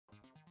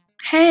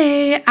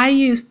Hey, I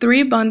used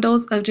 3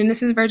 bundles of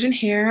Genesis Virgin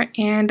hair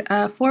and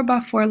a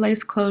 4x4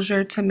 lace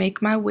closure to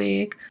make my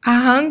wig. I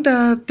hung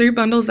the 3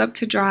 bundles up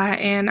to dry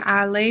and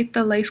I laid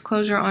the lace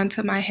closure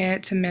onto my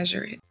head to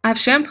measure it. I've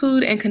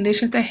shampooed and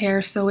conditioned the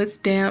hair so it's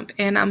damp,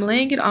 and I'm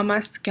laying it on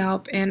my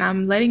scalp and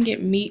I'm letting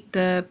it meet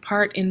the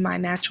part in my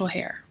natural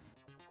hair.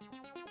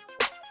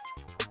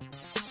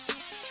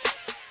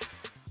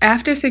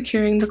 After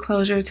securing the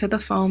closure to the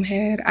foam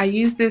head, I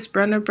used this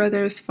Brunner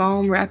Brothers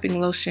foam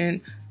wrapping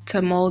lotion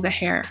to mold the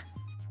hair.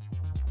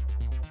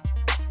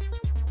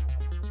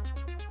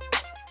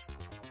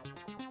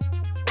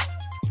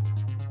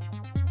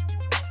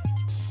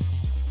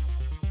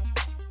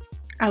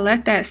 I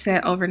let that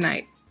set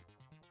overnight.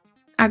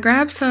 I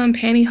grabbed some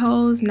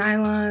pantyhose,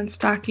 nylon,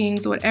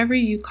 stockings, whatever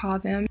you call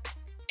them,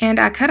 and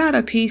I cut out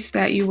a piece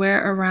that you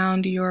wear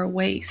around your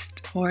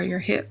waist or your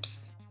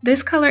hips.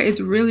 This color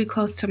is really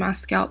close to my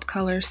scalp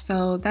color,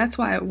 so that's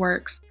why it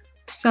works.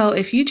 So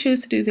if you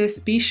choose to do this,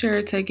 be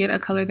sure to get a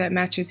color that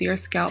matches your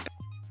scalp.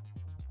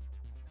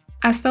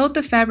 I sewed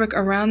the fabric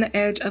around the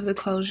edge of the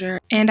closure,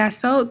 and I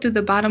sewed through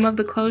the bottom of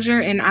the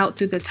closure and out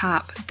through the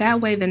top. That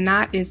way the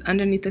knot is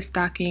underneath the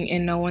stocking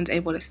and no one's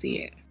able to see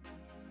it.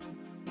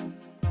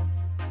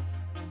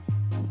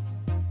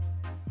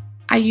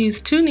 I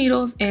used 2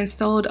 needles and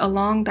sewed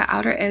along the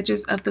outer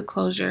edges of the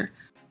closure.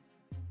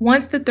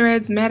 Once the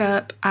threads met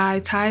up,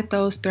 I tied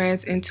those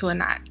threads into a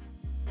knot.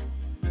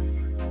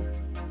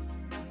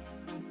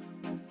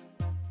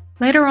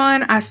 Later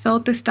on, I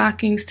sewed the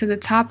stockings to the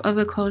top of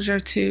the closure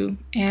too,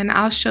 and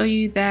I'll show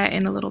you that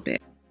in a little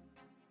bit.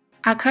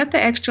 I cut the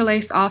extra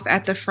lace off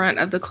at the front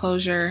of the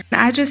closure.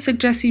 I just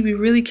suggest you be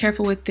really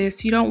careful with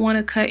this. You don't want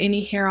to cut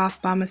any hair off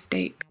by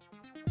mistake.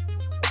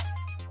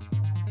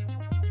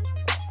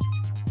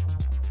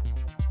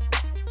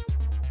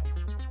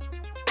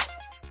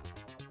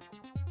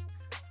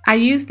 I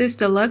used this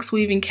deluxe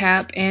weaving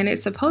cap, and it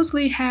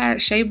supposedly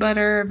had shea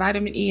butter,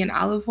 vitamin E, and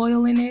olive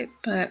oil in it,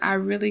 but I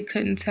really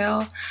couldn't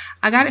tell.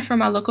 I got it from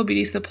my local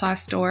beauty supply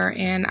store,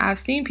 and I've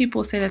seen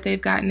people say that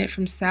they've gotten it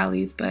from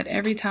Sally's, but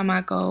every time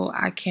I go,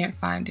 I can't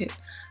find it.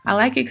 I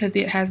like it because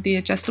it has the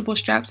adjustable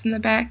straps in the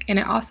back, and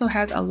it also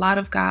has a lot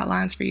of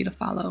guidelines for you to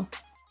follow.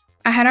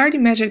 I had already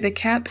measured the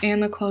cap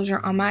and the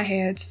closure on my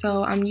head,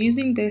 so I'm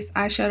using this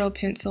eyeshadow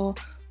pencil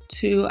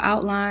to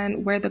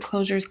outline where the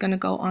closure is going to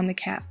go on the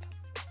cap.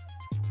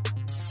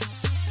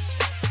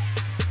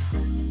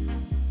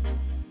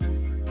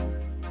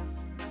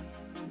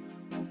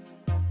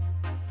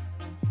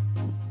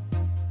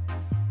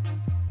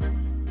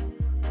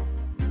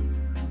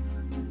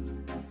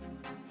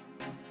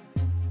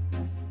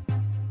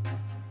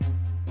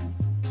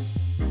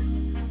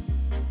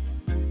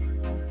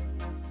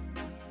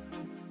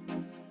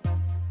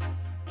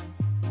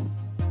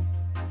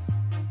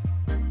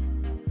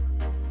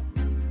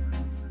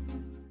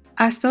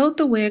 I sewed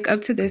the wig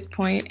up to this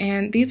point,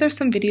 and these are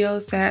some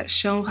videos that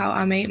show how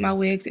I made my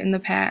wigs in the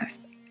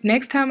past.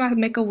 Next time I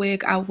make a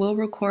wig, I will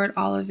record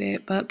all of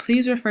it, but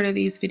please refer to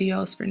these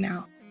videos for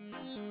now.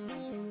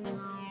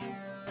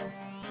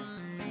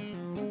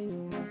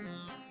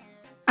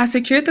 I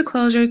secured the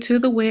closure to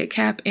the wig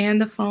cap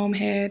and the foam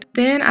head.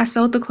 Then I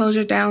sewed the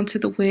closure down to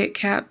the wig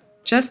cap,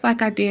 just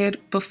like I did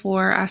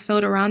before. I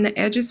sewed around the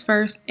edges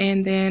first,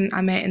 and then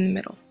I met in the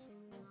middle.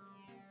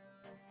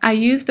 I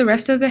used the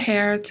rest of the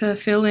hair to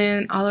fill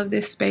in all of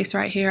this space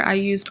right here. I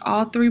used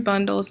all 3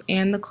 bundles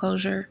and the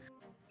closure.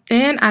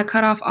 Then I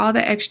cut off all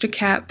the extra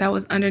cap that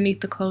was underneath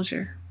the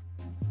closure.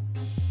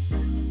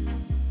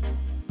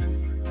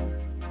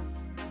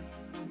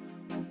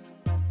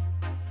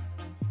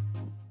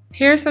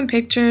 Here are some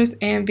pictures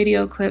and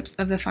video clips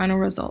of the final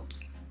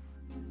results.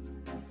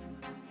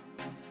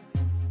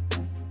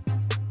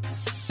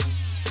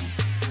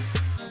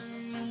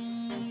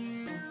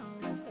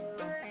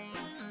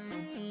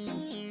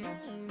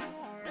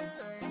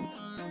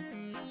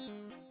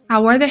 I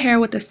wore the hair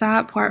with the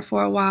side part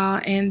for a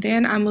while, and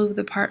then I moved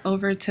the part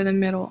over to the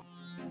middle.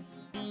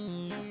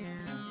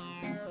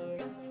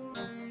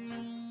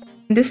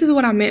 This is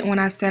what I meant when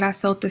I said I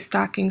sewed the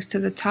stockings to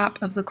the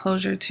top of the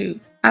closure too.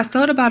 I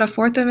sewed about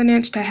 1/4 of an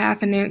inch to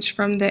 1/2 an inch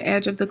from the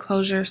edge of the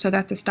closure so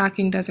that the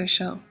stocking doesn't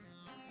show.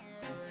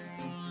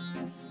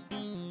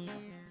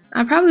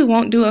 I probably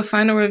won't do a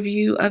final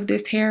review of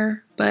this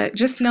hair, but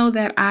just know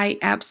that I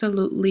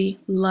absolutely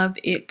love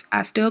it.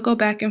 I still go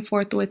back and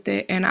forth with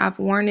it, and I've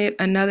worn it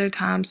another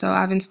time, so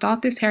I've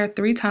installed this hair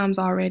 3 times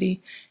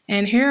already,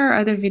 and here are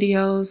other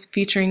videos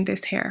featuring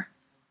this hair.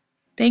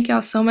 Thank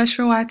y'all so much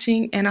for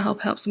watching, and I hope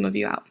it helps some of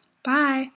you out. Bye!